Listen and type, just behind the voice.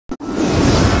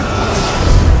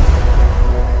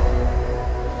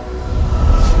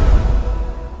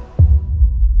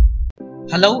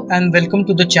Hello and welcome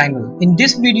to the channel. In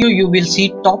this video you will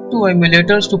see top 2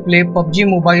 emulators to play PUBG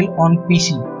Mobile on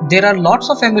PC. There are lots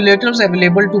of emulators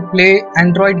available to play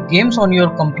Android games on your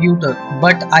computer,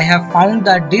 but I have found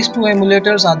that these 2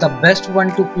 emulators are the best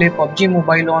one to play PUBG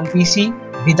Mobile on PC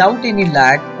without any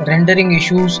lag, rendering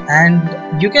issues,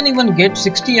 and you can even get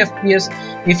 60 FPS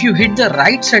if you hit the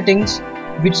right settings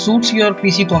which suits your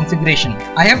PC configuration.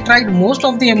 I have tried most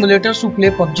of the emulators to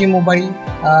play PUBG Mobile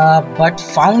but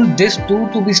found this two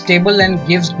to be stable and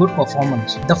gives good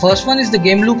performance. The first one is the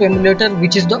Gameloop Emulator,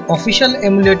 which is the official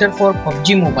emulator for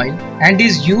PUBG Mobile and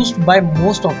is used by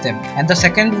most of them. And the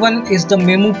second one is the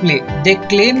Memu Play. They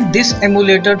claim this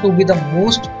emulator to be the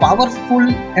most powerful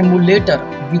emulator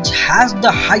which has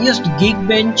the highest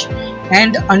Geekbench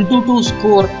and Antutu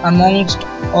score amongst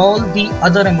all the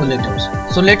other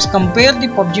emulators. So let's compare the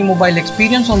PUBG Mobile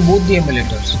experience on both the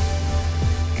emulators.